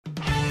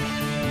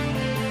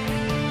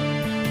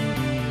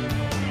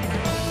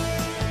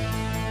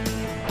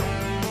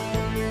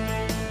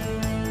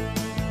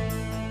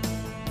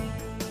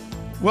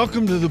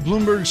Welcome to the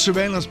Bloomberg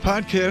Surveillance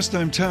Podcast.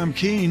 I'm Tom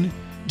Keene.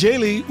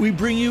 Daily, we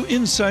bring you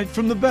insight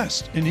from the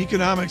best in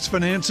economics,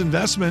 finance,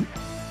 investment,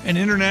 and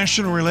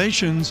international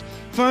relations.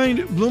 Find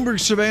Bloomberg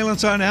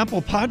Surveillance on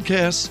Apple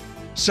Podcasts,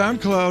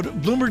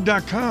 SoundCloud,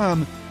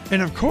 Bloomberg.com,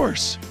 and of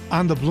course,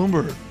 on the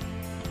Bloomberg.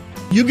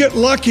 You get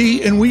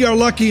lucky, and we are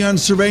lucky on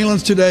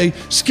surveillance today.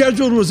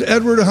 Scheduled was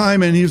Edward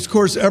Hyman. He's, of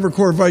course,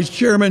 Evercore Vice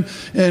Chairman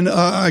and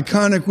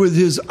iconic with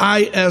his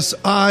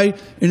ISI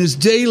and his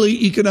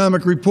daily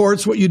economic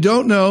reports. What you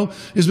don't know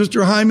is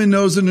Mr. Hyman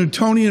knows the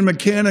Newtonian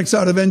mechanics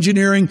out of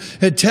engineering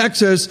at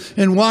Texas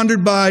and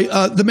wandered by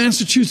the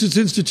Massachusetts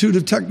Institute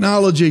of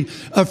Technology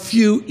a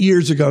few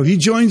years ago. He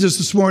joins us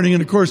this morning.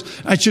 And, of course,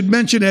 I should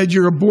mention, Ed,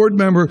 you're a board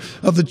member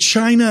of the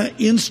China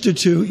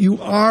Institute. You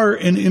are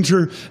an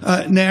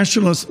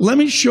internationalist. Let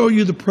me show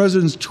you the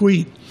president's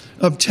tweet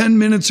of 10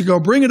 minutes ago.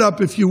 Bring it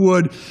up if you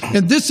would.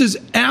 And this is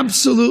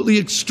absolutely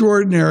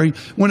extraordinary.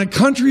 When a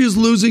country is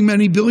losing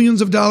many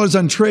billions of dollars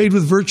on trade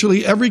with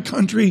virtually every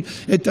country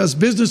it does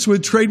business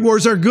with, trade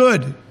wars are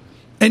good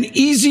and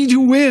easy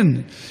to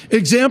win.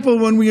 Example,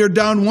 when we are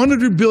down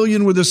 100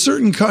 billion with a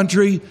certain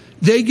country,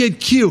 they get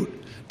cute.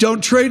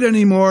 Don't trade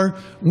anymore.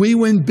 We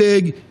win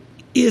big.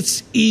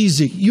 It's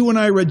easy. You and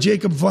I read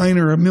Jacob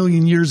Viner a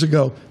million years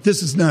ago.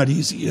 This is not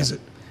easy, is it?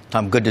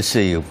 Tom, good to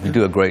see you. You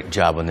do a great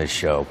job on this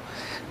show.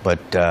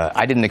 But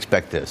I didn't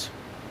expect this.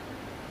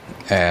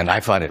 And I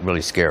find it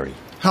really scary.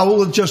 How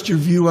will adjust your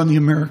view on the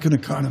American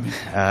economy?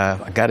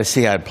 I got to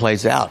see how it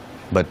plays out.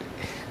 But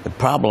the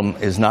problem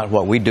is not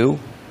what we do,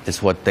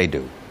 it's what they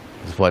do.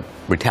 It's what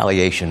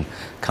retaliation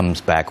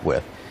comes back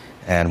with.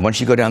 And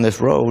once you go down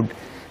this road,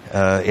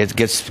 it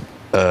gets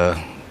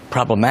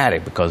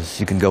problematic because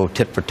you can go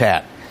tit for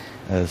tat.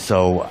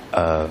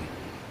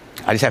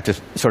 I just have to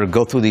sort of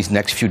go through these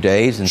next few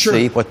days and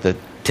see what the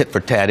tit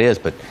for tat is,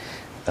 but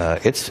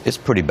it's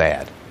pretty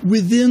bad.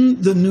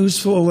 Within the news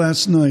flow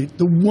last night,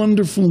 the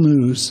wonderful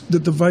news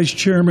that the vice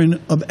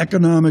chairman of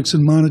economics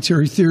and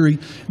monetary theory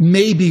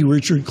may be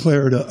Richard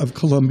Clarida of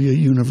Columbia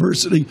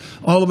University.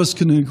 All of us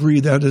can agree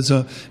that is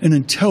an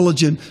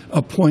intelligent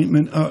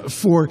appointment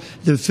for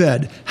the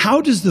Fed. How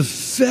does the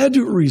Fed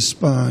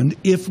respond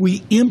if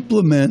we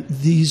implement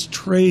these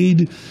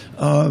trade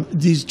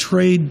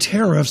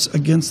tariffs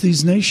against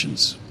these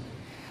nations?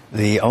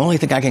 The only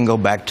thing I can go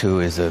back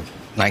to is the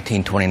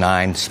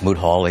 1929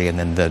 Smoot-Hawley and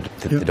then the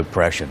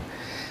Depression.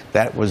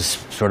 That was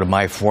sort of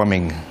my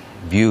forming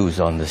views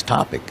on this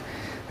topic.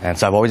 And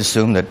so I've always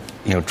assumed that,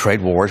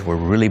 trade wars were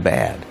really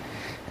bad.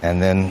 And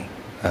then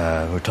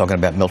we were talking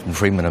about Milton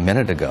Friedman a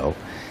minute ago.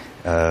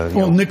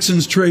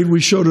 Nixon's trade, we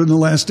showed it in the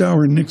last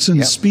hour,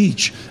 Nixon's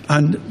speech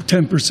on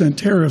 10%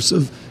 tariffs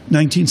of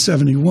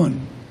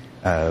 1971.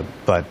 After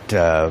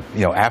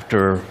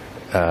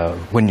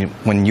when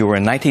you were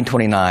in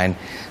 1929,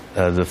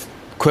 the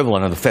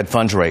equivalent of the Fed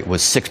funds rate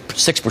was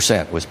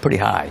 6%, was pretty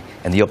high,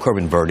 and the yield curve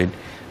inverted,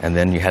 and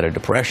then you had a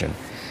depression.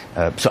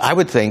 So I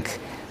would think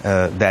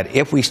that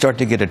if we start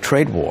to get a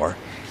trade war,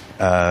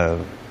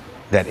 that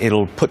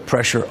it'll put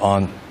pressure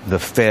on the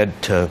Fed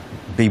to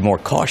be more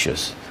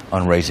cautious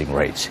on raising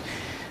rates.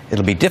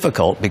 It'll be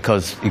difficult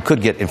because you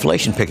could get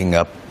inflation picking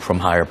up from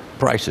higher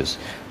prices.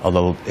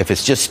 Although if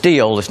it's just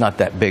steel, it's not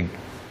that big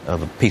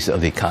of a piece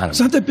of the economy. It's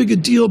not that big a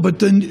deal, but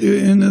then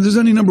and there's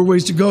any number of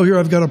ways to go here.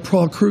 I've got a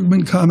Paul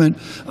Krugman comment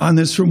on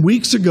this from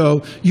weeks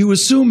ago. You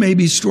assume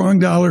maybe strong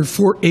dollar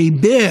for a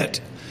bit,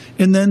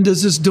 and then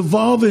does this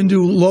devolve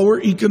into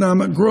lower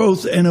economic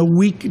growth and a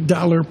weak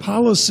dollar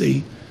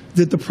policy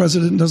that the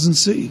president doesn't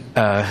see?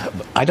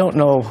 I don't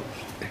know.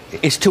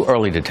 It's too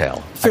early to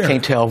tell. Fair. I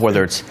can't tell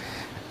whether it's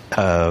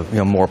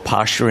more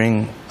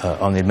posturing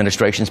on the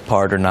administration's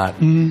part or not.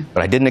 Mm-hmm.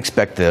 But I didn't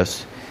expect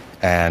this.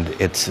 And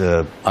it's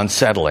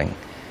unsettling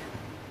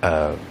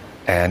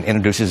and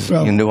introduces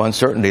new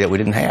uncertainty that we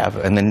didn't have,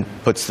 and then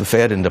puts the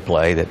Fed into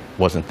play that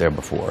wasn't there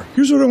before.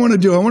 Here's what I want to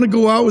do. I want to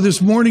go out with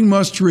this morning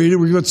must-read.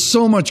 We've got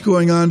so much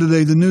going on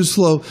today. The news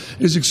flow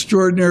is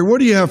extraordinary. What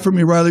do you have for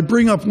me, Riley?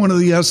 Bring up one of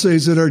the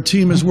essays that our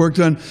team has worked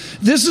on.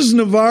 This is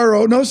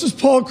Navarro. No, this is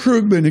Paul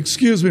Krugman.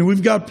 Excuse me.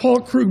 We've got Paul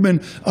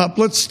Krugman up.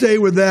 Let's stay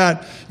with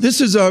that. This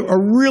is a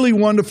really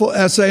wonderful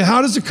essay.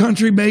 How does a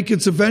country make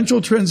its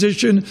eventual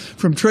transition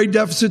from trade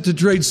deficit to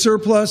trade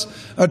surplus?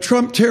 A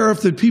Trump tariff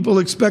that people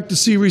expect to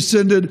see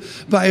rescinded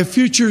by a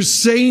future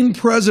sane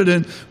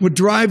president would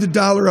drive the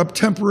dollar up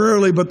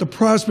temporarily, but the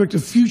prospect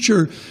of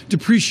future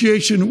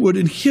depreciation would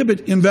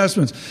inhibit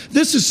investments.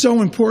 This is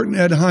so important,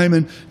 Ed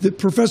Hyman, that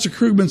Professor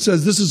Krugman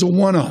says this is a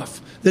one-off,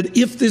 that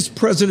if this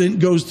president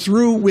goes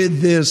through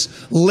with this,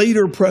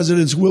 later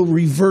presidents will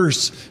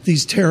reverse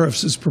these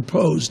tariffs as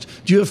proposed.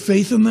 Do you have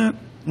faith in that?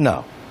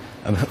 No.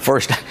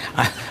 First,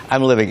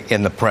 I'm living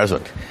in the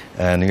present,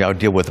 and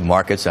deal with the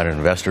markets and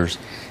investors,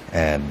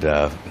 and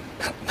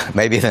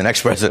maybe the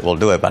next president will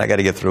do it, but I got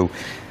to get through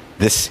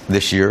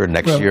this year and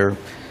next year,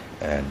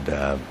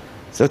 and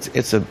so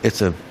it's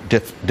a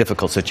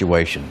difficult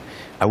situation.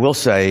 I will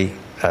say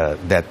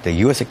that the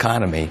U.S.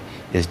 economy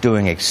is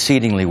doing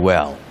exceedingly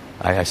well.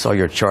 I saw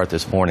your chart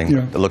this morning.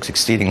 Yeah. It looks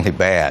exceedingly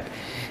bad.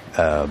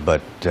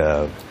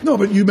 No,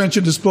 but you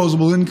mentioned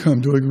disposable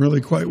income doing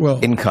really quite well.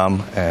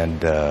 Income and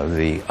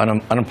the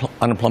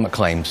unemployment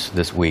claims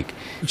this week.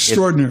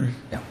 Extraordinary.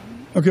 Yeah.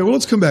 Okay, well,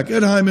 let's come back.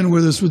 Ed Hyman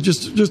with us with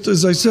just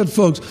as I said,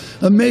 folks,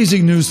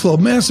 amazing news flow.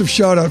 Massive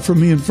shout out from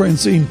me and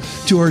Francine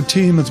to our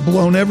team. It's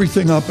blown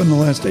everything up in the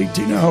last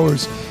 18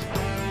 hours.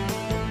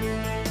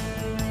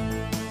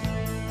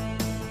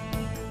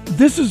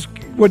 This is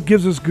what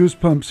gives us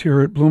goosebumps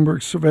here at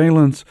Bloomberg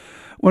Surveillance,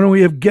 when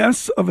we have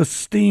guests of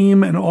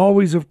esteem and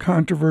always of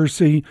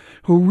controversy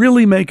who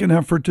really make an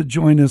effort to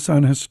join us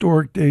on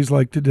historic days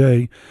like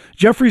today.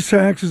 Jeffrey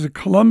Sachs is at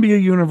Columbia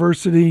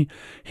University.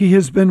 He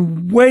has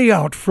been way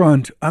out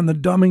front on the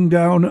dumbing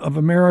down of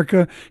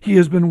America. He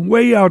has been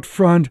way out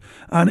front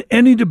on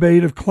any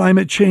debate of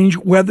climate change,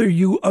 whether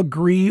you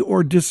agree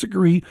or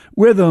disagree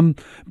with him.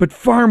 But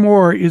far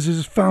more is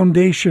his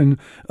foundation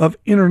of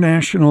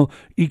international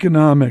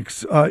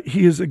economics.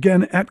 He is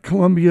again at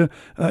Columbia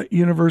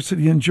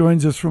University and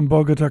joins us from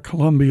Bogota,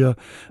 Colombia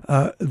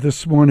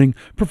this morning.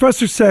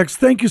 Professor Sachs,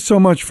 thank you so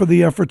much for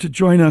the effort to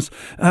join us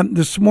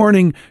this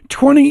morning.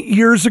 20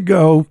 years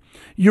ago,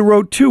 you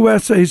wrote two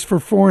essays for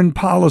foreign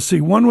policy.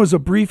 One was A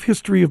Brief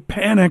History of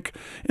Panic,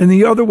 and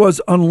the other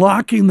was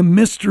Unlocking the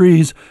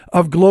Mysteries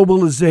of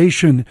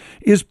Globalization.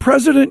 Is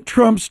President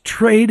Trump's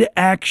trade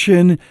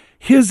action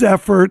his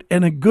effort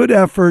and a good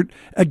effort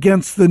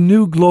against the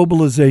new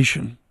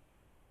globalization?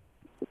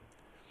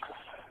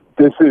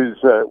 This is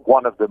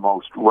one of the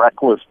most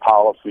reckless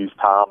policies,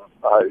 Tom,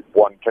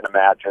 one can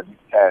imagine,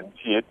 and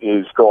it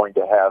is going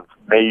to have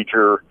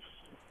major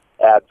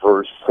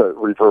adverse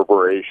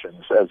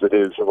reverberations as it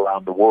is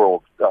around the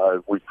world.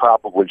 We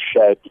probably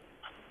shed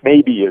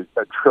maybe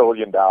 $1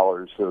 trillion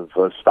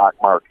of stock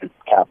market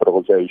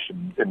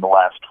capitalization in the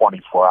last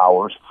 24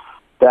 hours.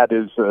 That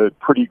is a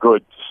pretty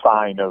good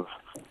sign of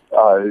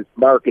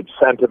market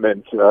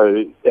sentiment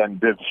and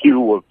the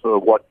view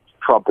of what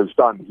Trump has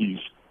done. He's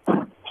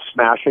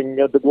smashing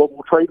the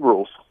global trade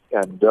rules,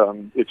 and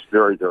it's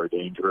very, very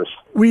dangerous.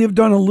 We have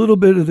done a little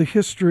bit of the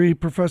history,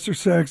 Professor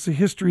Sachs, the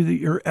history that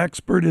you're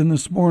expert in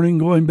this morning,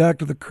 going back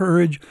to the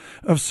courage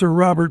of Sir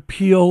Robert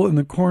Peel and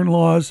the Corn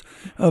Laws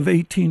of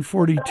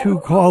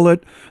 1842, call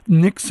it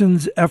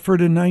Nixon's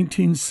effort in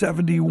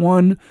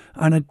 1971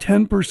 on a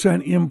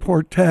 10%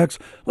 import tax.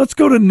 Let's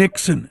go to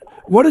Nixon.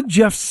 What did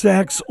Jeff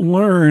Sachs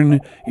learn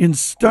in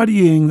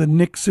studying the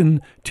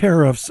Nixon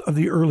tariffs of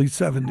the early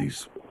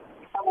 70s?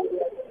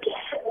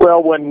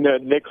 Well, when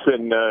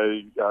Nixon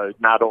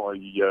not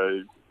only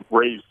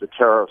raised the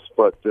tariffs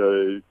but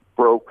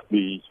broke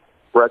the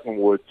Bretton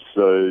Woods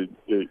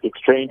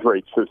exchange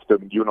rate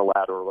system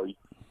unilaterally,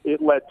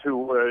 it led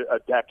to a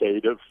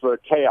decade of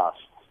chaos.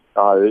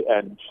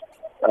 And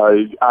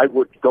I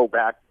would go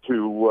back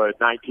to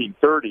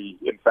 1930,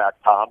 in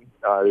fact, Tom,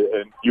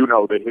 and you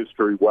know the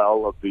history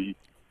well of the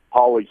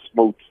Hawley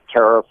Smoot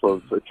tariff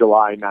of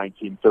July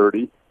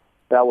 1930.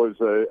 That was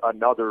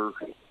another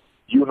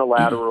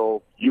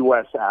unilateral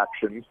U.S.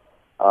 action,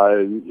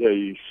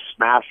 a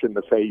smash in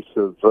the face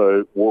of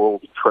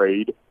world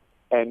trade,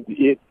 and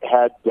it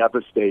had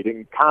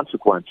devastating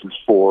consequences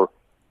for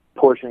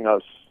pushing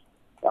us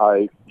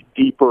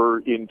deeper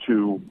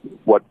into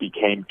what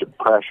became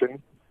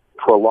depression,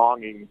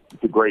 prolonging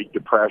the Great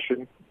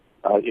Depression,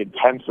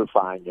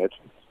 intensifying it.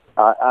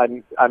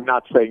 I'm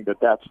not saying that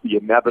that's the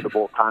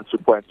inevitable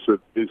consequence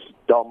of this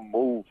dumb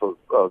move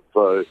of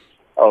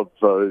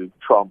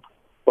Trump,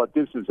 but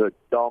this is a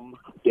dumb,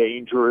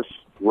 dangerous,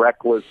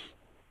 reckless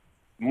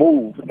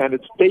move, and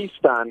it's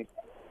based on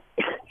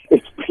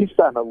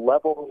a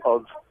level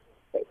of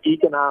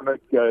economic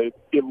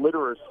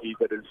illiteracy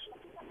that is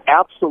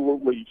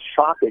absolutely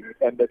shocking,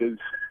 and that is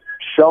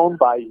shown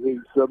by his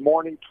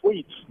morning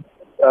tweets.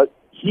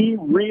 He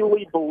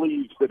really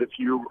believes that if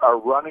you are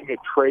running a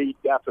trade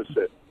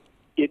deficit,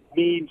 it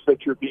means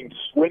that you're being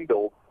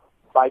swindled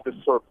by the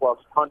surplus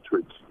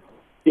countries.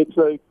 It's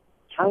a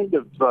kind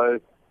of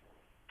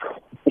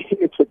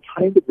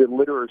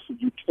illiteracy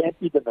you can't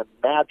even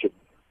imagine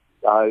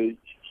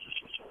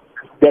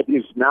that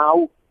is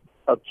now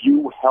a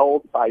view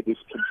held by this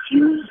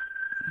confused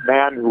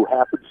man who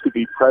happens to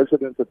be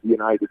president of the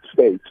United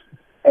States.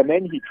 And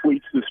then he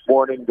tweets this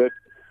morning that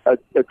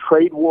a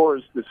trade war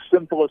is the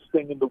simplest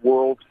thing in the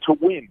world to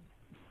win,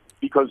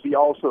 because he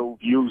also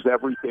views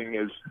everything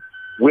as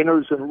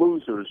winners and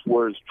losers,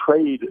 whereas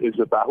trade is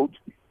about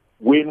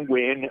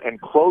win-win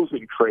and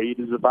closing trade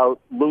is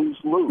about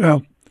lose-lose. Yeah.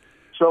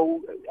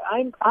 So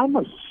I'm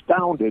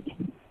astounded,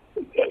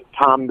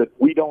 Tom, that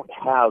we don't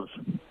have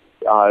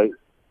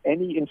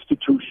any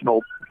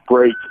institutional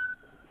break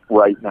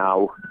right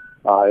now.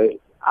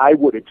 I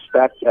would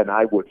expect, and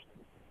I would,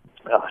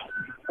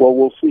 well,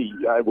 we'll see.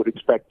 I would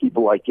expect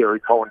people like Gary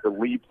Cohn to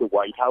leave the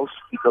White House,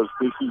 because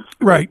this is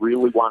right. They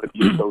really want to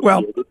be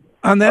associated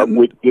on that,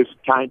 with this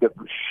kind of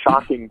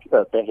shocking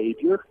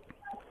behavior.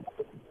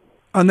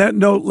 On that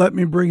note, let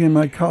me bring in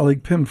my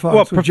colleague, Pim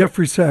Fox, with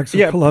Jeffrey Sachs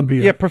of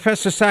Columbia. Yeah,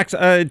 Professor Sachs,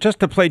 just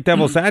to play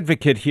devil's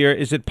advocate here,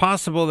 is it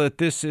possible that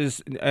this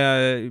is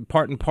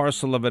part and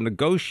parcel of a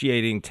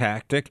negotiating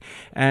tactic,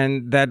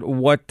 and that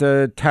what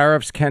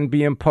tariffs can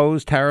be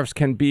imposed, tariffs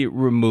can be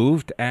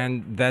removed,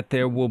 and that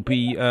there will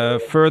be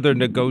further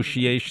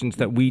negotiations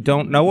that we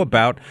don't know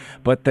about,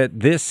 but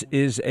that this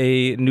is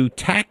a new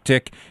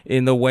tactic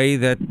in the way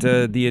that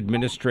the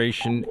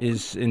administration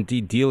is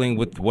indeed dealing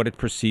with what it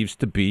perceives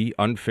to be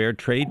unfair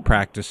trade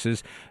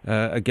practices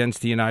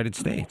against the United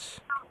States?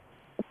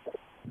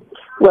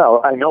 Well,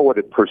 I know what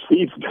it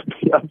perceives to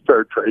be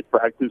unfair trade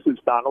practices.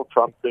 Donald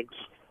Trump thinks,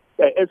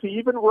 as he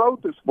even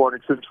wrote this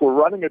morning, since we're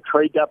running a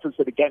trade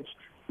deficit against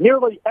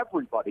nearly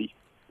everybody,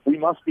 we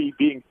must be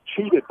being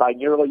cheated by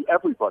nearly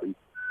everybody.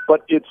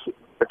 But it's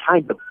a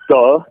kind of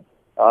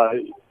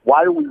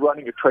why are we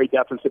running a trade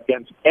deficit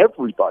against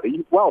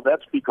everybody? Well,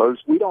 that's because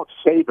we don't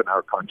save in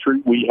our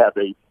country. We have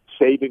a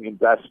saving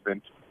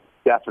investment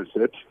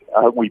deficit.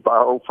 We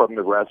borrow from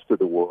the rest of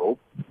the world.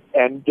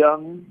 And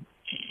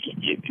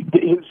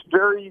his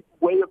very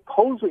way of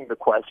posing the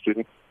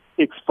question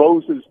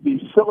exposes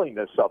the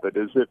silliness of it,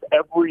 as if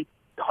every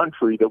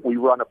country that we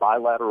run a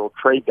bilateral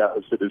trade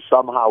deficit is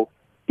somehow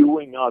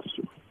doing us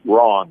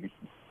wrong.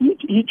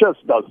 He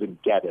just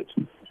doesn't get it.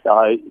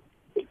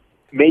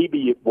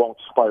 Maybe it won't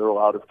spiral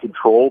out of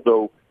control,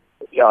 though,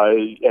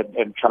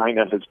 and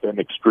China has been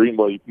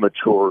extremely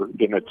mature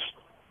in its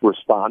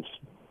response,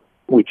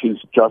 which is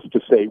just to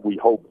say we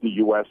hope the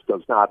U.S.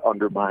 does not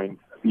undermine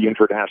the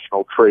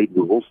international trade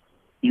rules.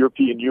 The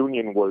European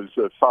Union was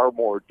far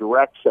more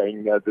direct,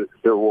 saying that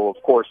there will,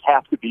 of course,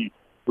 have to be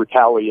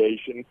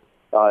retaliation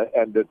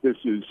and that this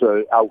is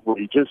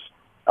outrageous.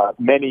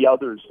 Many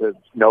others have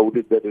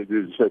noted that it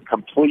is a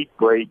complete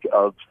break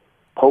of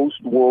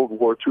post-World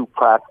War II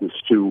practice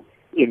to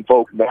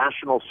invoke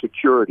national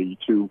security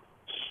to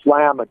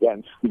slam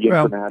against the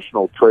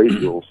international trade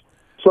rules.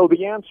 So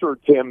the answer,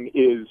 Tim,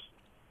 is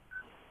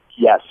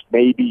yes,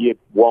 maybe it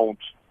won't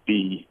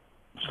be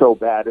so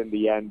bad in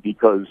the end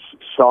because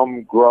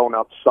some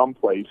grown-up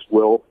someplace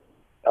will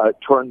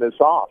turn this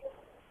off.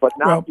 But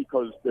not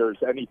because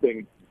there's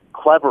anything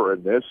clever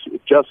in this,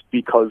 just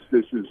because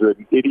this is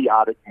an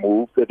idiotic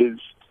move that is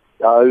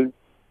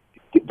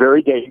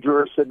very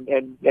dangerous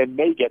and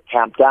may get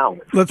tamped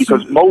down.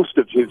 Because most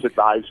of his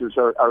advisors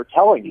are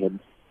telling him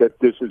that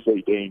this is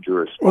a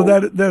dangerous move.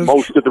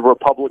 Most of the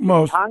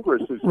Republican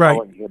Congress is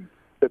telling him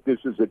that this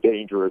is a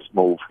dangerous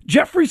move.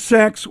 Jeffrey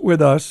Sachs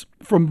with us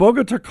from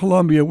Bogota,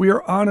 Colombia. We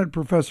are honored,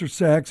 Professor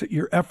Sachs, at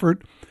your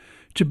effort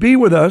to be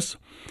with us.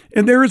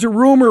 And there is a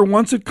rumor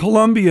once at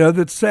Columbia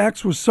that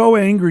Sachs was so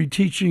angry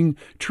teaching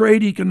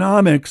trade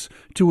economics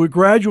to a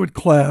graduate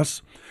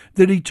class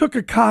that he took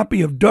a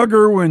copy of Doug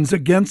Irwin's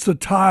Against the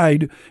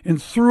Tide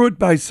and threw it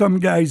by some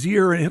guy's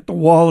ear and hit the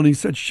wall, and he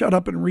said, "Shut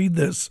up and read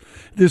this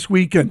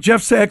weekend."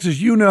 Jeff Sachs,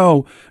 as you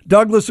know,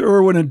 Douglas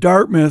Irwin at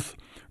Dartmouth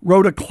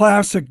wrote a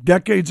classic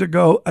decades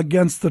ago,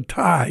 Against the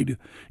Tide.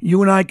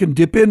 You and I can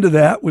dip into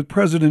that with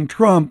President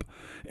Trump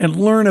and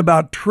learn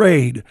about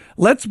trade.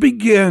 Let's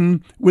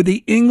begin with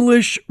the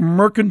English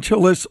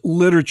mercantilist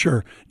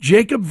literature.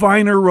 Jacob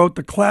Viner wrote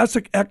the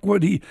classic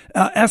equity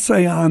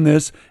essay on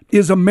this.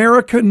 Is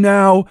America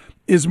now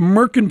as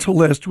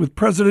mercantilist with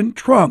President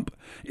Trump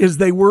as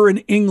they were in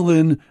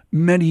England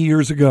many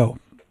years ago?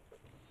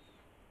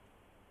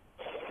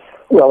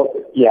 Well,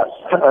 yes.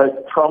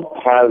 Trump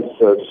has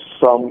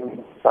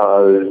some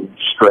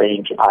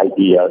strange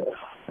idea,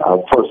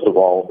 first of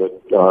all, that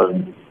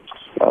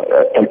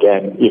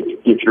again,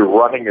 if you're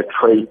running a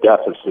trade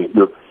deficit,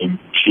 you're being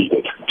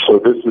cheated. So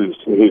this is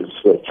his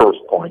first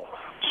point.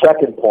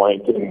 Second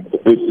point, and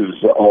this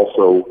is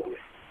also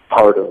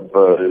part of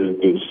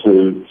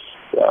the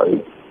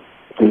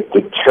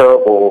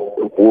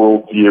terrible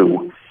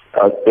worldview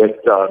that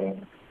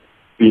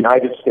the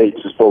United States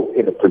is both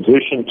in a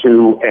position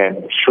to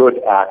and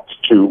should act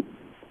to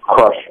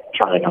crush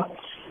China.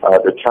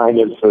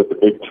 China's the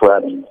big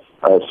threat,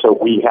 so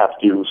we have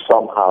to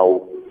somehow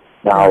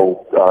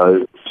now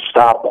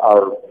stop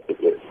our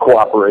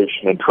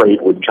cooperation and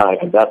trade with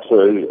China. That's,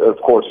 of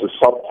course, a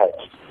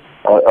subtext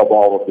of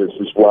all of this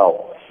as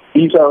well.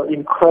 These are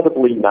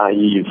incredibly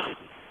naive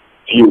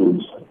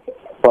views,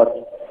 but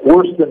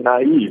worse than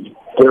naive,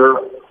 they're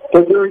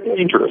very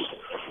dangerous.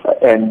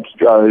 And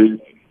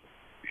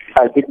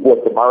I think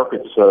what the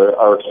markets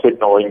are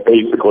signaling,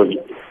 basically,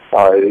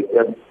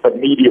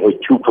 immediately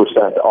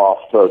 2%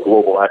 off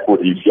global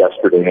equities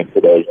yesterday and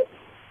today.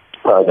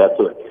 That's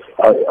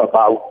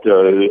about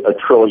 $1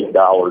 trillion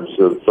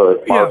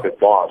of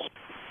market loss.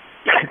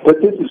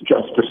 But this is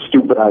just a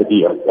stupid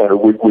idea,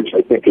 which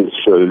I think is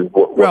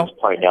what's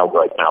playing out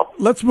right now.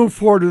 Let's move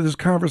forward to this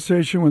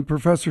conversation with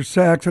Professor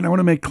Sachs, and I want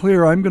to make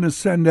clear I'm going to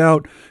send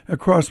out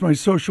across my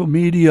social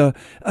media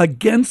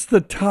Against the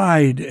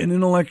Tide, an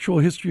intellectual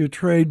history of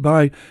trade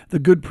by the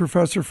good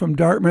professor from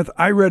Dartmouth.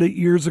 I read it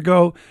years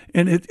ago,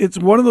 and it's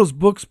one of those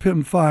books,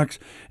 Pim Fox.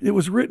 It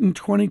was written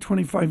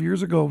 25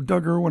 years ago.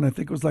 Doug Irwin, I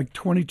think, was like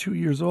 22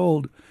 years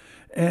old.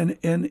 and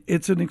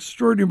it's an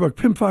extraordinary book.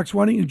 Pim Fox,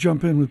 why don't you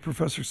jump in with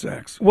Professor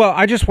Sachs? Well,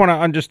 I just want to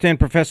understand,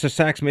 Professor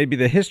Sachs, maybe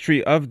the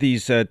history of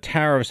these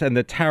tariffs and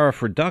the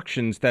tariff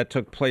reductions that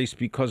took place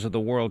because of the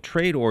World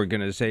Trade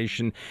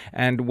Organization,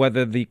 and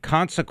whether the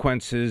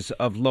consequences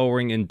of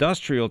lowering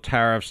industrial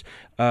tariffs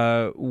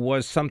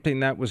was something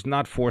that was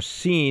not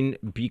foreseen,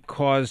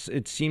 because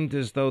it seemed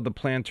as though the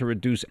plan to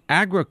reduce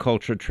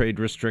agriculture trade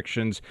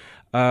restrictions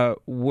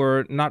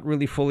were not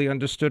really fully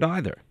understood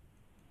either.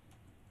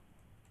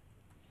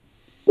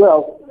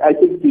 Well, I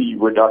think the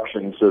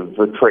reductions of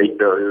the trade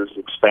barriers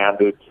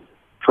expanded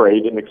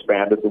trade and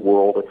expanded the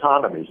world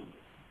economy.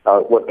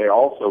 What they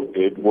also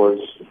did was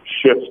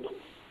shift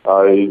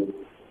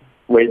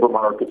labor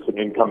markets and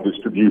income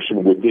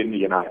distribution within the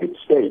United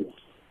States.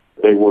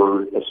 They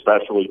were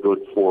especially good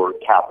for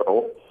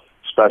capital,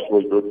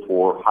 especially good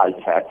for high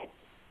tech.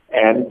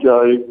 And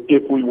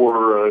if we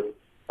were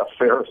a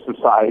fair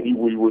society,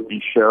 we would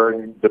be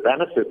sharing the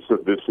benefits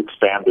of this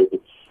expanded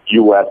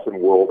U.S.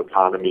 and world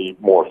economy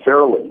more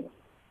fairly.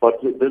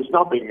 But there's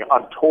nothing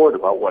untoward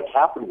about what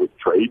happened with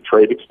trade.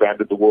 Trade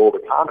expanded the world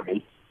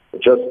economy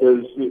just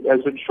as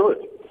it should.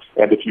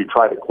 And if you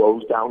try to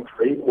close down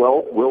trade,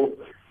 well, we'll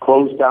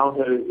close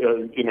down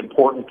an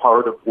important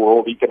part of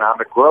world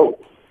economic growth.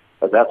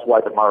 That's why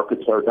the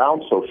markets are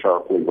down so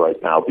sharply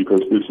right now,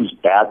 because this is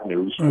bad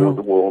news for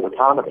the world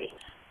economy.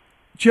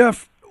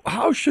 Jeff,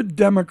 how should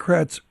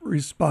Democrats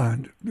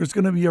respond? There's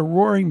going to be a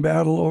roaring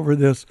battle over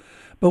this.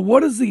 But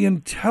what is the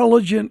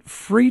intelligent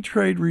free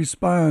trade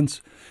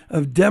response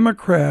of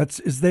Democrats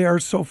as they are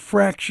so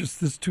fractious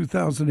this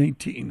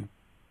 2018?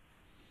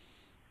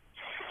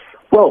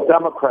 Well,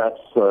 Democrats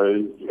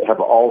have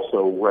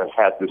also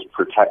had this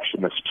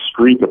protectionist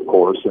streak, of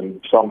course, and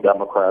some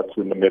Democrats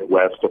in the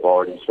Midwest have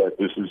already said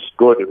this is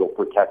good, it'll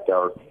protect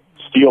our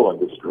steel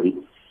industry.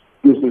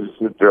 This is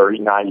a very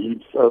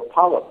naive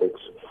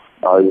politics.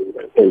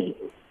 A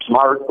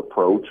smart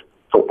approach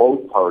for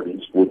both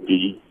parties would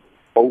be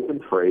open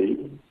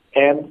trade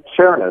and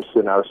fairness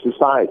in our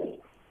society,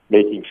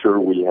 making sure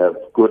we have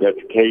good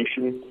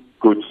education,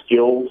 good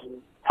skills,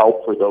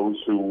 help for those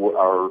who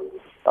are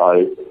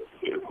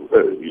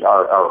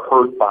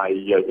hurt by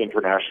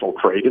international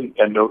trade,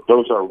 and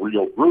those are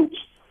real groups.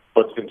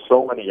 But since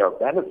so many are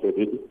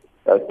benefited,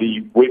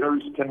 the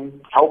winners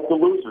can help the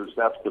losers.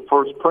 That's the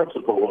first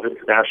principle of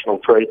international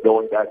trade,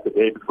 going back to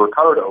David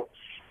Ricardo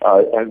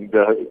and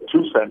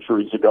 2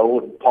 centuries ago,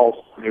 and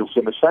Paul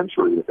Samuelson a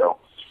century ago.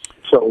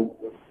 So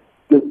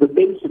the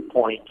basic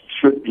point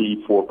should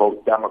be for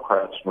both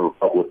Democrats and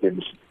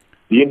Republicans.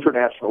 The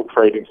international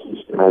trading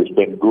system has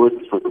been good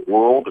for the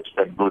world. It's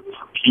been good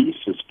for peace.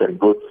 It's been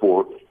good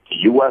for the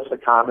U.S.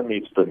 economy.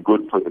 It's been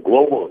good for the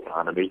global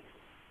economy.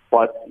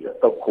 But,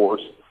 of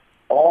course,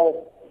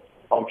 all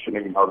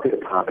functioning market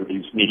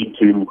economies need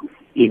to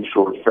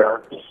ensure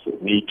fairness,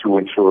 need to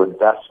ensure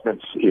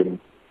investments in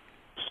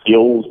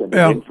skills and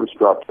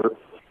infrastructure.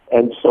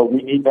 And so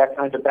we need that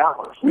kind of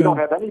balance. We don't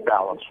have any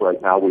balance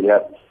right now. We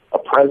have a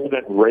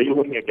president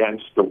railing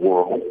against the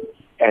world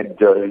and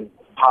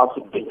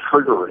possibly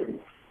triggering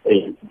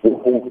a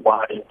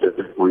worldwide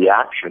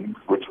reaction,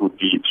 which would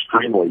be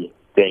extremely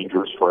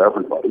dangerous for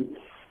everybody,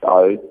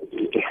 and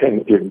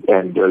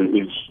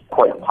is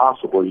quite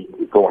possibly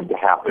going to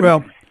happen.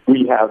 Well,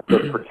 we have the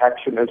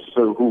protectionists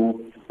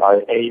who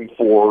aim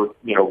for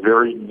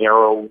very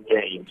narrow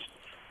gains.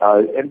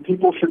 And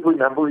people should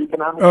remember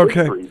economic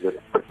history,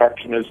 that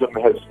protectionism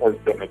has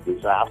been a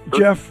disaster.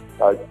 Jeff.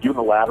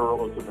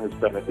 Unilateralism has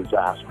been a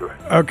disaster.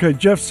 Okay,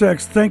 Jeff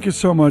Sachs, thank you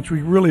so much.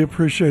 We really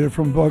appreciate it,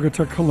 from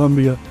Bogota,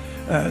 Colombia,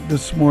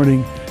 this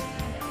morning.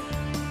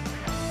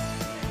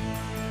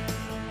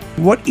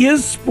 What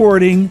is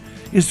sporting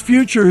is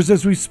futures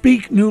as we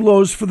speak. New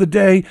lows for the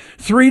day,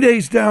 3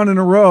 days down in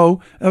a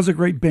row. That was a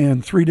great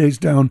band, 3 days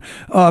down.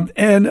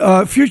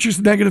 And futures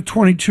negative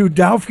 22,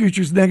 Dow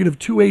futures negative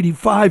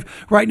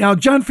 285 right now.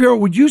 John Farrell,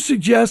 would you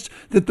suggest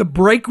that the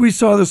break we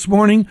saw this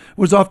morning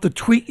was off the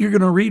tweet you're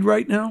going to read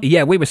right now?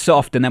 Yeah, we were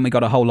soft, and then we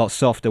got a whole lot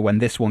softer when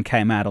this one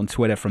came out on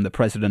Twitter from the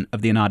President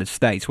of the United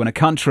States. When a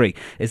country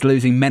is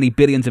losing many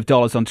billions of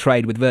dollars on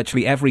trade with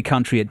virtually every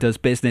country it does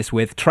business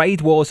with, trade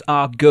wars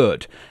are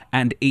good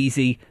and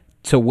easy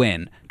to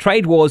win.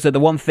 Trade wars are the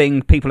one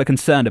thing people are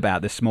concerned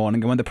about this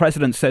morning, and when the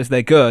president says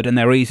they're good and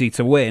they're easy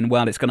to win,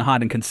 well, it's going to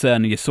heighten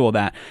concern, and you saw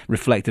that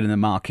reflected in the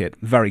market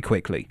very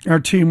quickly. Our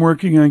team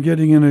working on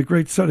getting in a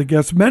great set of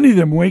guests, many of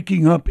them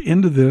waking up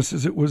into this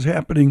as it was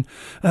happening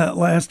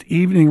last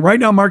evening. Right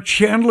now, Mark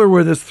Chandler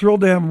with us,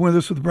 thrilled to have him with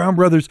us with Brown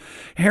Brothers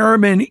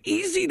Harriman.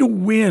 Easy to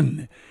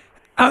win.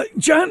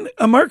 John,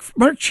 Mark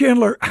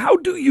Chandler, how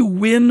do you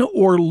win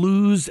or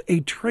lose a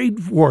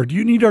trade war? Do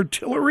you need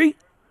artillery?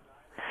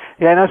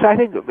 Yeah, no, so I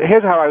think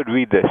here's how I would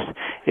read this,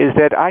 is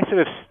that I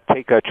sort of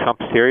take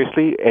Trump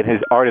seriously in his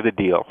art of the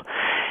deal.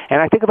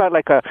 And I think about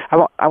I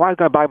was going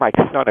to buy my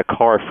son a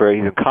car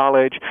he's in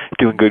college,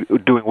 doing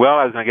well.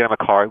 I was going to get him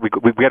a car. We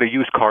had a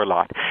used car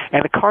lot.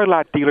 And the car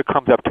lot dealer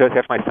comes up to us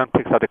after my son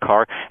picks out the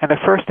car, and the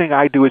first thing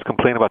I do is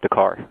complain about the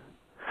car.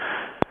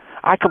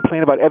 I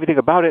complain about everything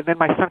about it, and then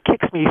my son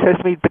kicks me. He says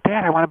to me, "But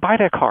Dad, I want to buy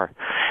that car."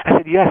 I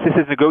said, yes, this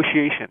is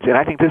negotiations, and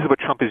I think this is what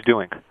Trump is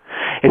doing.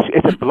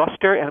 It's a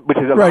bluster, and which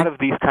is a lot of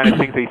these kind of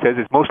things that he says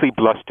is mostly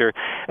bluster.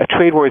 A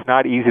trade war is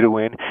not easy to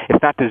win.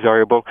 It's not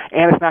desirable,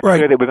 and it's not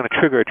clear that we're going to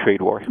trigger a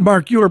trade war.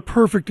 Mark, you are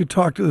perfect to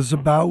talk to us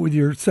about with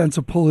your sense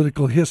of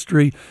political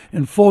history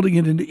and folding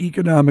it into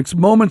economics.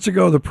 Moments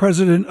ago, the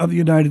President of the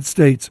United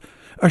States,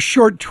 a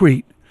short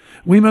tweet.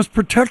 We must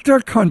protect our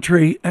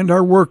country and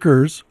our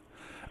workers.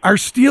 Our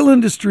steel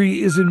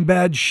industry is in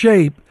bad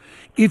shape.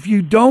 If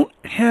you don't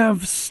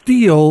have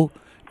steel,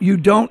 you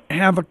don't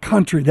have a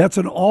country. That's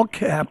in all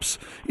caps.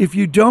 If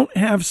you don't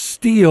have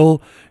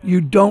steel,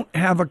 you don't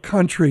have a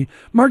country.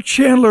 Mark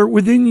Chandler,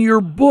 within your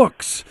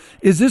books,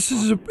 is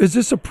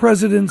this a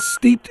president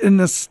steeped in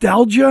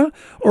nostalgia,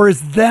 or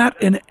is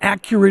that an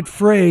accurate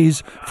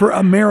phrase for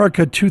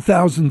America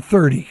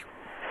 2030?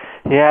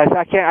 Yes,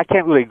 I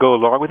can't really go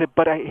along with it,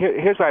 but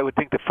here's what I would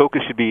think the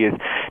focus should be: is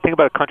think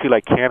about a country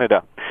like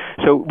Canada.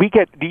 So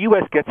the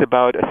U.S. gets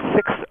about a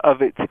sixth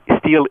of its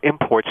steel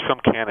imports from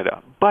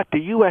Canada, but the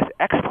U.S.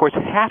 exports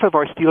half of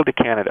our steel to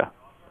Canada.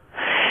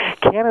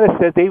 Canada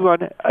says they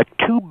run a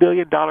 $2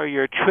 billion a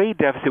year trade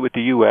deficit with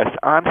the U.S.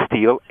 on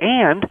steel,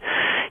 and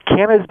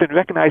Canada has been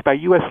recognized by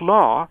U.S.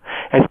 law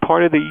as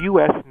part of the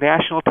U.S.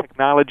 National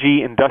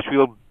Technology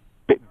Industrial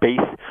Base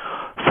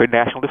for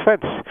national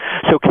defense.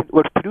 So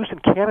what's produced in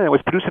Canada and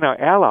what's produced in our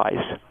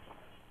allies,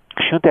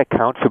 shouldn't that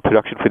count for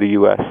production for the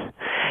U.S.?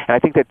 And I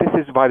think that this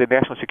is why the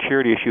national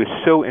security issue is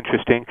so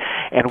interesting,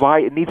 and why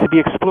it needs to be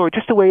explored.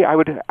 Just the way I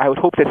would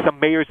hope that some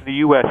mayors in the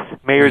U.S.,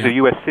 mayors of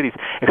U.S. cities,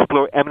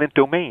 explore eminent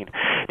domain.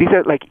 These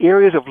are like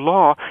areas of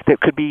law that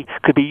could be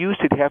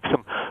used to have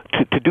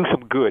to do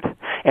some good.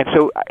 And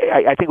so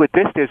I think with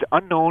this, there's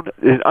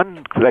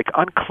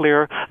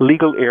unclear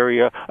legal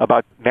area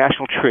about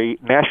national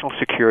trade, national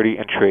security,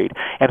 and trade.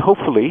 And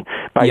hopefully,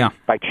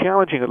 by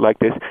challenging it like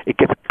this, it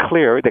gets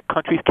clear that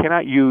countries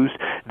cannot use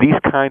these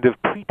kind of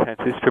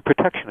pretenses for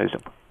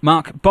protectionism.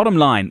 Mark, bottom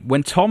line,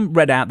 when Tom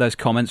read out those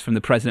comments from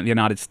the President of the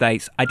United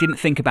States, I didn't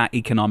think about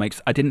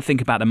economics. I didn't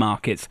think about the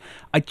markets.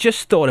 I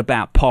just thought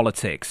about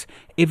politics.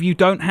 If you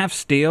don't have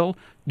steel,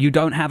 you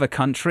don't have a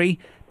country.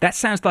 That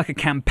sounds like a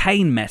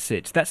campaign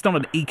message. That's not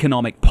an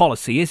economic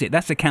policy, is it?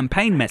 That's a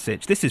campaign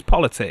message. This is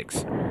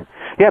politics.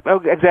 Yeah,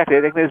 exactly.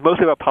 I think it's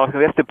mostly about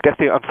politics. That's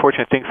the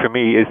unfortunate thing for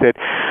me, is that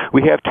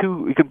we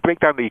can break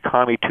down the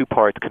economy two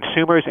parts: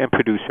 consumers and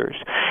producers.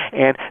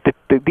 And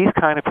these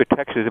kind of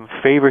protectionism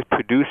favors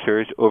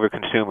producers over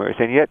consumers,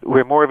 and yet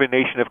we're more of a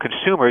nation of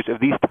consumers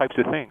of these types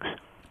of things.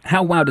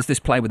 How well does this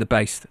play with the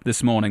base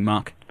this morning,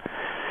 Mark?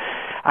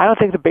 I don't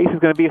think the base is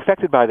going to be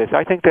affected by this.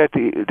 I think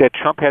that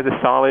Trump has a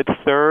solid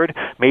third,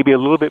 maybe a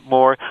little bit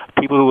more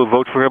people who will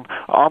vote for him,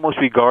 almost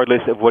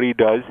regardless of what he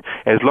does,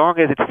 as long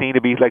as it's seen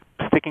to be like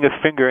sticking a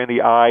finger in the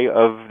eye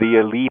of the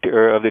elite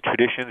or of the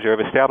traditions or of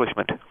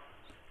establishment.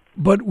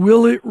 But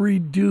will it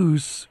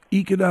reduce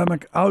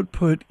economic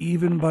output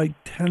even by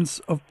tenths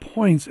of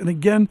points? And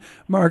again,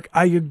 Mark,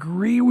 I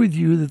agree with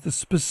you that the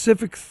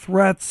specific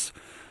threats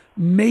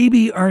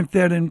maybe aren't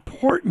that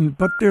important,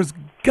 but there's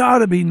got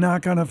to be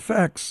knock-on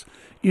effects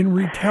in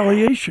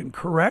retaliation,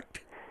 correct?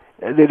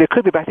 There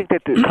could be, but I think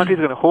that the countries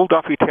are going to hold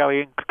off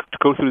retaliating to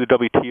go through the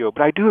WTO.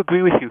 But I do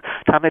agree with you,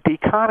 Tom, that the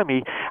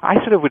economy, I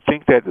sort of would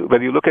think that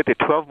whether you look at the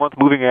 12-month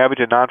moving average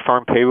of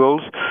non-farm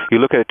payrolls, you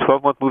look at the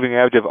 12-month moving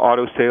average of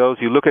auto sales,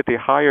 you look at the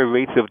higher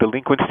rates of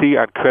delinquency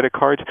on credit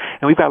cards,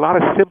 and we've got a lot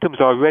of symptoms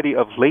already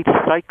of late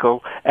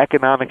cycle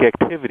economic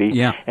activity.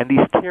 Yeah. And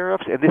these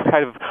tariffs and this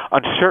kind of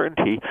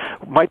uncertainty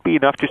might be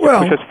enough just to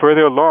push us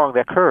further along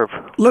that curve.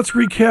 Let's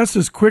recast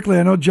this quickly.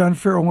 I know John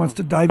Farrell wants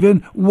to dive in.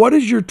 What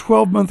is your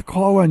 12-month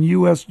call on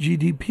U.S.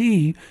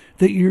 GDP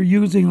that you're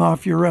using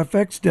off your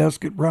FX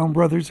desk at Brown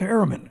Brothers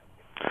Harriman?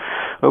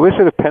 Well, we're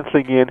sort of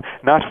penciling in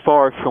not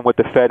far from what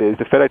the Fed is.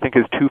 The Fed, I think,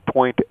 is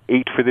 2.8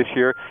 for this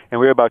year,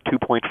 and we're about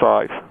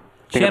 2.5.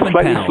 Chairman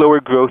slightly Powell. Slower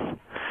growth.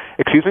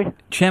 Excuse me?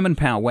 Chairman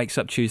Powell wakes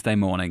up Tuesday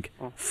morning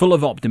full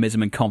of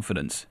optimism and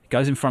confidence. He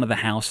goes in front of the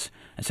House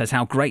and says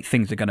how great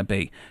things are going to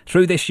be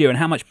through this year and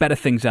how much better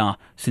things are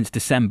since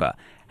December.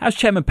 How's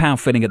Chairman Powell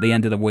feeling at the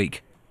end of the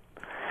week?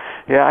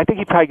 Yeah, I think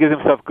he probably gives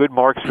himself good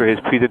marks for his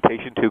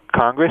presentation to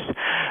Congress,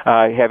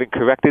 having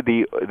corrected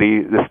the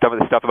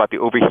stuff about the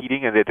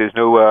overheating and that there's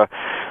no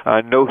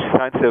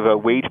sense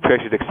of wage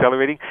pressures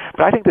accelerating.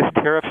 But I think this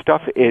tariff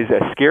stuff is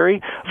scary,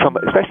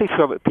 especially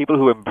from people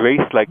who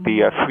embrace like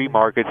the free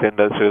markets and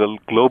the sort of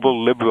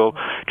global liberal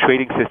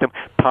trading system.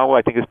 Powell,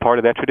 I think, is part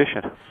of that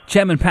tradition.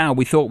 Chairman Powell,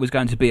 we thought was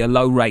going to be a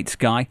low rates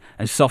guy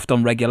and soft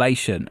on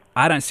regulation.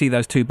 I don't see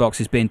those two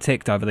boxes being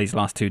ticked over these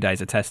last 2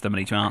 days of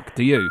testimony, Mark.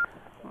 Do you?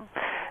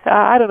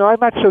 I don't know. I'm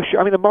not so sure.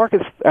 I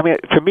mean,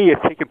 for me,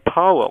 it's taken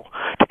Powell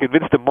to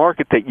convince the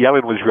market that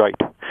Yellen was right.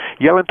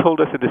 Yellen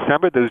told us in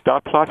December, those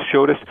dot plots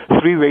showed us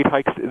 3 rate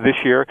hikes this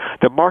year.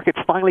 The market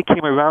finally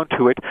came around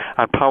to it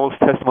on Powell's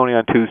testimony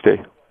on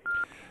Tuesday.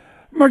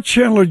 Mark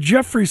Chandler,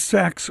 Jeffrey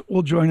Sachs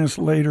will join us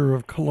later,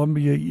 of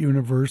Columbia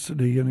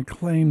University, an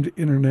acclaimed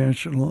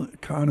international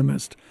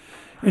economist.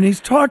 And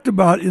he's talked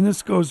about, and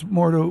this goes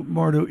more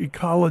to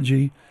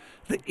ecology,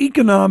 the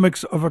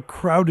economics of a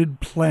crowded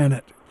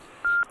planet.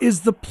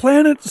 Is the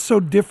planet so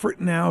different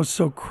now,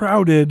 so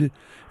crowded,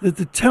 that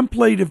the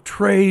template of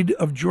trade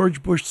of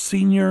George Bush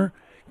Sr.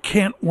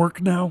 can't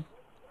work now?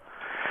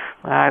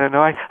 I don't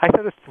know. I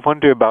sort of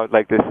wonder about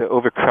like this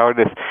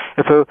overcrowdedness.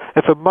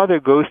 If a mother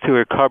goes to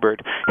her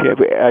cupboard,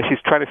 she's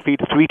trying to feed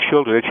 3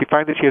 children, and she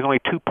finds that she has only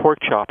 2 pork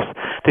chops.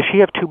 Does she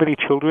have too many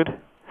children?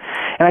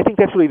 And I think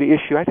that's really the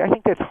issue. I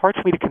think that's hard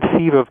for me to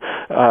conceive of.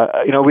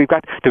 We've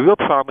got the real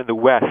problem in the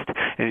West,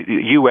 in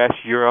the U.S.,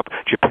 Europe,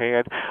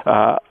 Japan,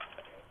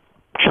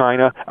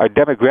 China, our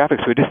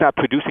demographics, we're just not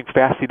producing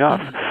fast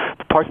enough.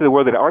 Parts of the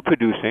world that are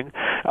producing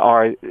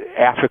are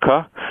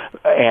Africa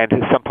and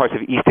some parts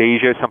of East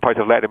Asia, some parts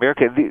of Latin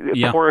America.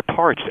 The poorer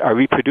parts are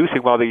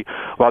reproducing while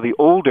the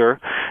older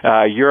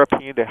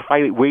European, the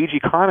high wage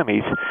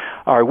economies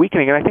are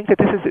weakening. And I think that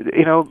this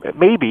is,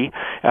 maybe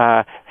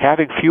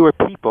having fewer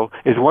people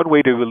is one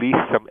way to release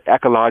some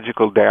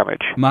ecological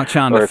damage. Mark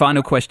Chandler,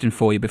 final question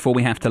for you before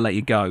we have to let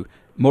you go.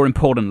 More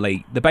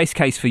importantly, the base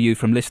case for you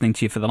from listening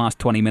to you for the last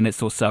 20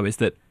 minutes or so is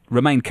that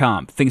remain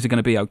calm, things are going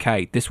to be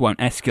okay, this won't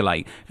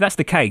escalate. If that's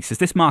the case, as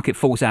this market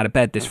falls out of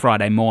bed this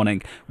Friday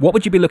morning, what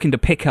would you be looking to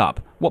pick up?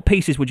 What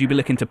pieces would you be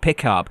looking to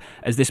pick up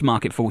as this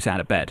market falls out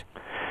of bed?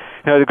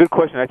 It's a good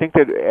question. I think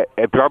that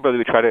at Brown Brothers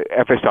we try to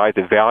emphasize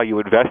the value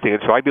investing,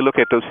 and so I'd be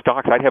looking at those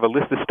stocks. I'd have a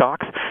list of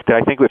stocks that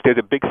I think if there's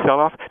a big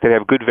sell-off, that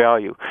have good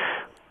value.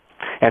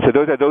 And so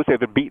those that have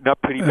been beaten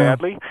up pretty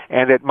badly,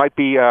 and it might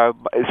be,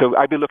 so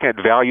I'd be looking at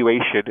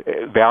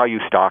value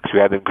stocks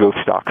rather than growth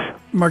stocks.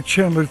 Mark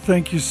Chandler,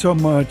 thank you so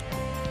much.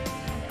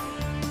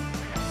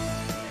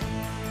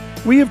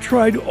 We have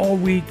tried all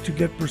week to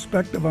get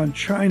perspective on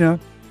China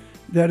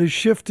that has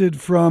shifted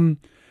from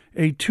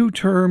a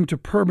 2-term to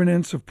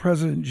permanence of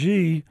President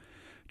Xi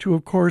to,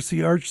 of course,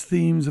 the arch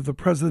themes of the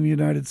President of the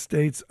United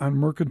States on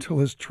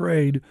mercantilist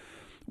trade.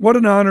 What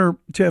an honor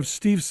to have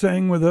Steve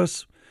Sang with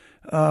us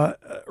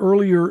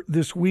earlier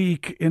this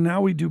week, and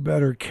now we do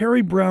better.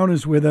 Carrie Brown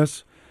is with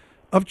us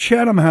of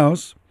Chatham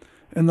House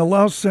and the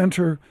Laos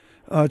Center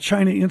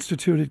China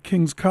Institute at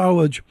King's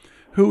College,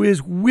 who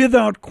is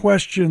without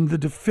question the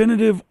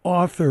definitive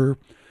author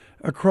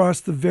across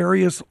the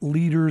various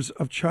leaders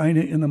of China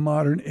in the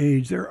modern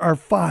age. There are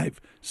 5,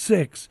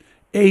 6,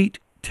 8,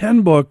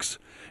 10 books,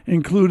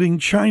 including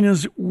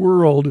China's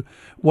World.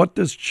 What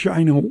does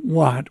China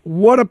want?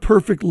 What a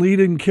perfect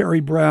lead-in, Carrie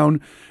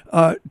Brown,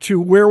 to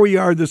where we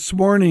are this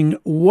morning.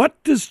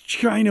 What does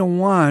China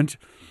want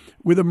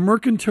with a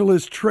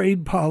mercantilist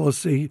trade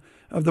policy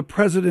of the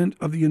President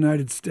of the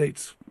United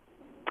States?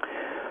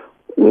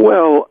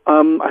 Well,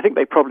 I think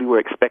they probably were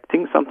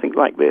expecting something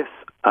like this.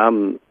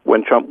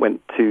 When Trump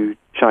went to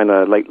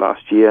China late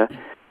last year,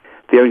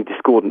 the only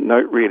discordant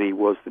note really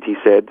was that he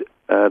said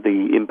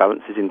the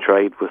imbalances in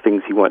trade were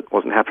things he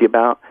wasn't happy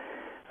about.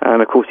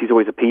 And, of course, he's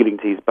always appealing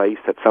to his base.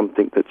 That's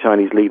something that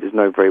Chinese leaders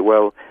know very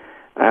well.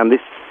 And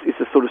this is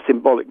a sort of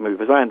symbolic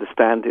move. As I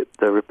understand it,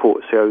 the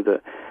reports show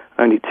that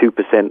only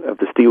 2% of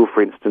the steel,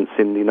 for instance,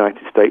 in the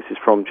United States is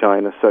from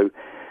China. So,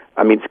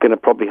 I mean, it's going to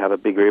probably have a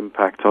bigger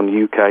impact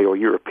on UK or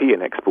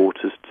European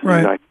exporters to the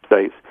United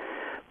States.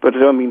 But,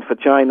 I mean, for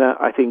China,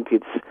 I think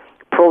it's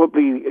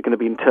probably going to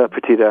be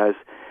interpreted as,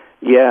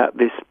 yeah,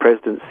 this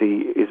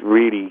presidency is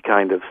really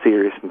kind of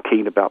serious and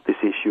keen about this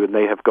issue, and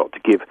they have got to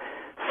give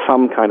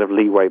some kind of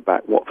leeway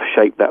back. What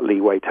shape that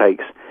leeway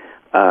takes,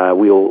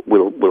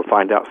 we'll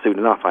find out soon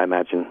enough, I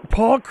imagine.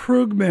 Paul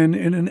Krugman,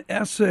 in an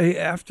essay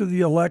after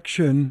the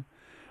election,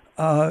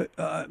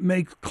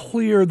 makes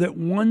clear that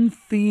one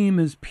theme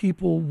is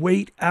people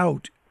wait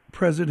out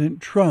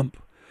President Trump.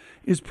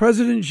 Is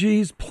President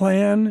Xi's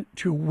plan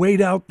to wait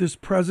out this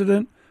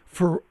president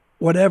for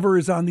whatever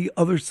is on the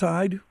other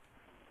side?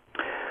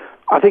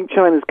 I think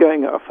China's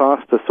going at a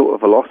faster sort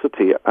of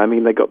velocity. I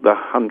mean, they got the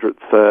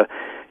 100th,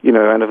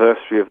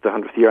 anniversary of the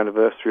 100th year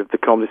anniversary of the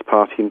Communist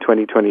Party in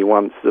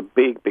 2021. It's a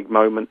big, big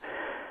moment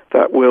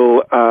that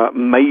will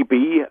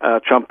maybe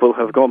Trump will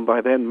have gone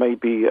by then,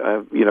 maybe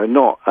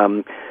not.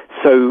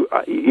 So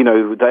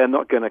they're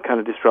not going to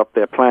kind of disrupt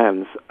their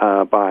plans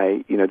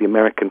by the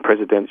American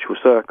presidential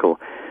circle.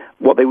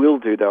 What they will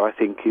do, though, I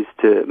think, is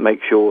to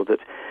make sure that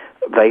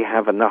they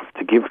have enough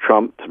to give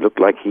Trump to look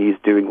like he is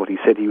doing what he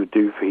said he would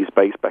do for his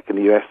base back in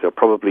the U.S. They'll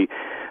probably,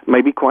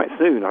 maybe quite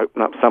soon,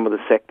 open up some of the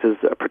sectors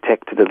that are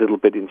protected a little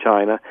bit in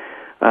China.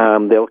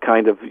 They'll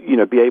kind of,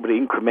 be able to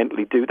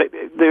incrementally do.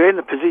 They're in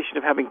a position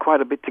of having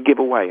quite a bit to give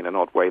away in an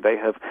odd way. They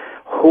have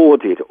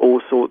hoarded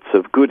all sorts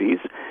of goodies,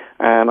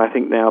 and I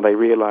think now they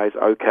realize,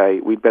 okay,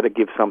 we'd better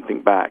give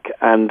something back.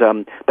 And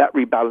that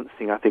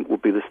rebalancing, I think, will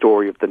be the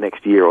story of the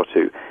next year or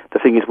two. The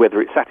thing is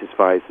whether it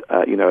satisfies,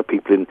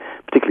 people in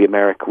particularly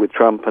America with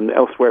Trump and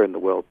elsewhere in the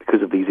world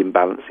because of these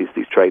imbalances,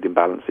 these trade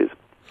imbalances.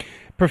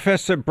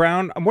 Professor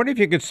Brown, I'm wondering if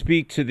you could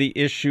speak to the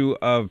issue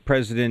of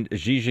President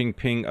Xi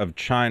Jinping of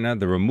China,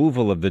 the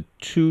removal of the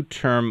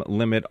 2-term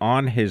limit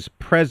on his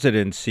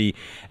presidency,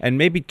 and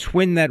maybe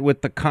twin that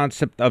with the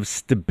concept of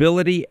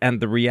stability and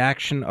the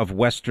reaction of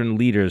Western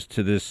leaders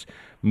to this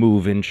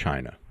move in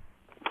China.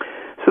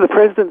 So the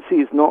presidency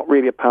is not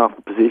really a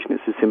powerful position,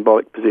 it's a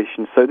symbolic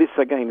position. So this,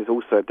 again, is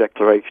also a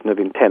declaration of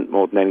intent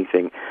more than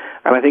anything.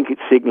 And I think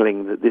it's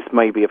signaling that this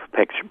may be a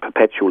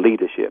perpetual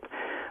leadership.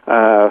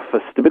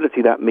 For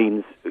stability, that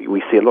means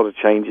we see a lot of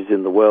changes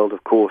in the world,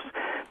 of course.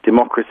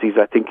 Democracies,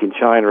 I think, in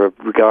China are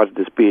regarded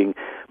as being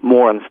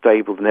more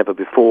unstable than ever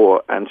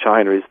before, and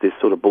China is this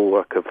sort of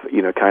bulwark of,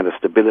 kind of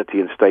stability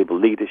and stable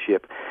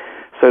leadership.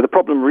 So the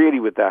problem really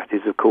with that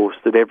is, of course,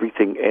 that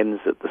everything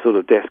ends at the sort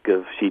of desk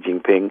of Xi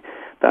Jinping,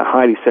 that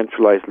highly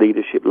centralized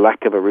leadership,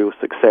 lack of a real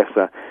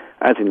successor,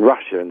 as in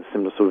Russia in a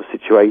similar sort of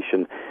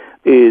situation,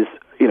 is,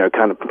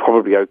 kind of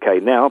probably okay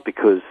now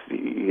because,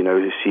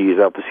 Xi is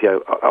obviously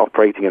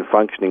operating and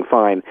functioning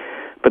fine.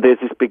 But there's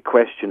this big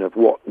question of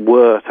what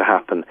were to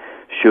happen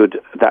should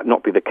that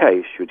not be the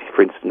case. Should,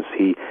 for instance,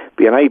 he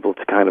be unable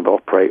to kind of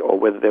operate, or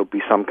whether there'll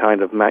be some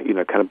kind of, kind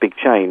of big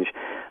change.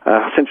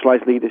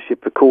 Centralized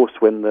leadership, of course,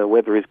 when the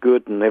weather is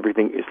good and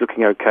everything is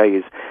looking okay,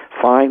 is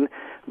fine.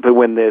 But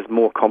when there's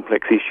more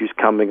complex issues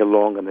coming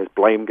along and there's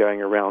blame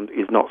going around,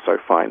 is not so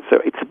fine.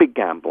 So it's a big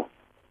gamble.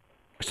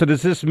 So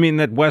does this mean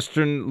that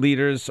Western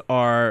leaders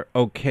are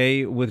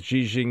okay with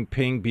Xi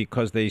Jinping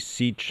because they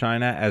see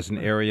China as an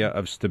area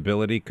of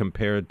stability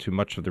compared to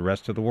much of the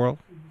rest of the world?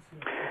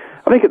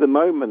 I think at the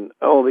moment,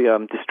 all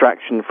the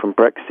distraction from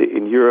Brexit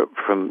in Europe,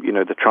 from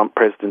the Trump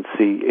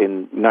presidency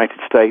in the United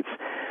States,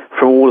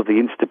 from all of the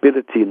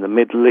instability in the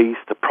Middle East,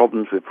 the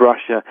problems with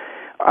Russia,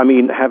 I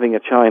mean, having a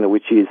China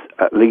which is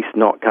at least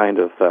not kind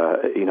of,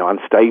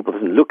 unstable,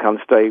 doesn't look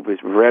unstable, is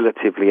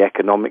relatively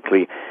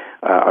economically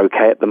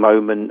okay at the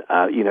moment,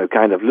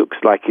 kind of looks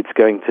like it's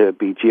going to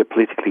be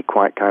geopolitically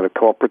quite kind of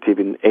cooperative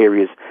in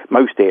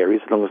most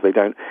areas, as long as they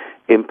don't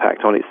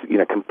impact on its,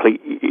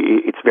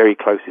 its very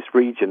closest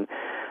region.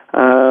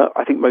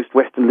 I think most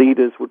Western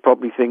leaders would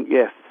probably think,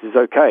 yes, this is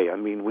okay. I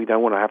mean, we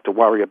don't want to have to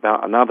worry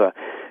about another,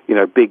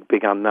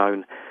 big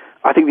unknown.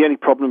 I think the only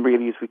problem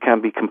really is we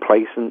can be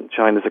complacent.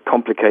 China's a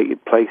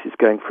complicated place. It's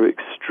going through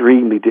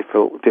extremely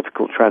difficult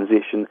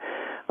transition.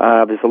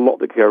 There's a lot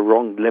that could go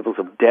wrong. Levels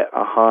of debt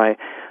are high.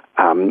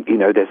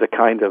 There's a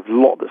kind of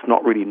lot that's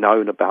not really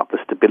known about the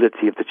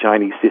stability of the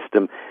Chinese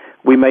system.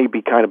 We may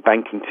be kind of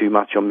banking too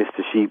much on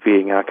Mr. Xi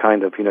being our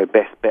kind of,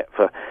 best bet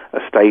for a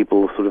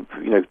stable sort of,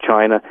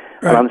 China.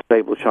 Right. An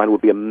unstable China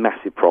would be a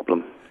massive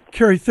problem.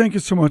 Kerry, thank you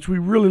so much. We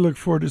really look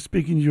forward to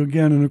speaking to you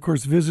again and, of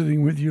course,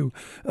 visiting with you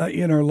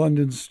in our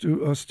London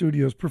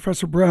studios.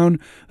 Professor Brown,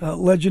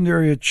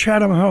 legendary at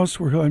Chatham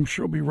House, where I'm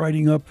sure will be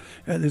writing up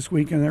this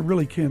week, and I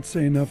really can't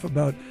say enough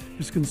about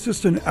his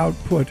consistent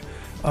output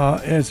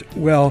as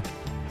well.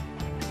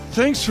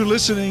 Thanks for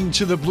listening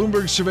to the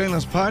Bloomberg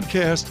Surveillance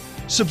Podcast.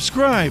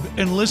 Subscribe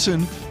and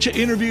listen to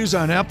interviews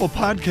on Apple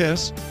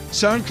Podcasts,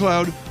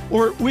 SoundCloud,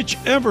 or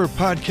whichever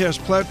podcast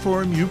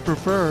platform you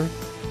prefer.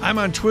 I'm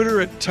on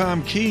Twitter at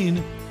Tom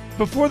Keene.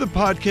 Before the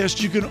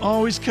podcast, you can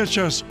always catch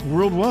us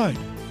worldwide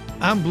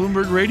on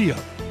Bloomberg Radio.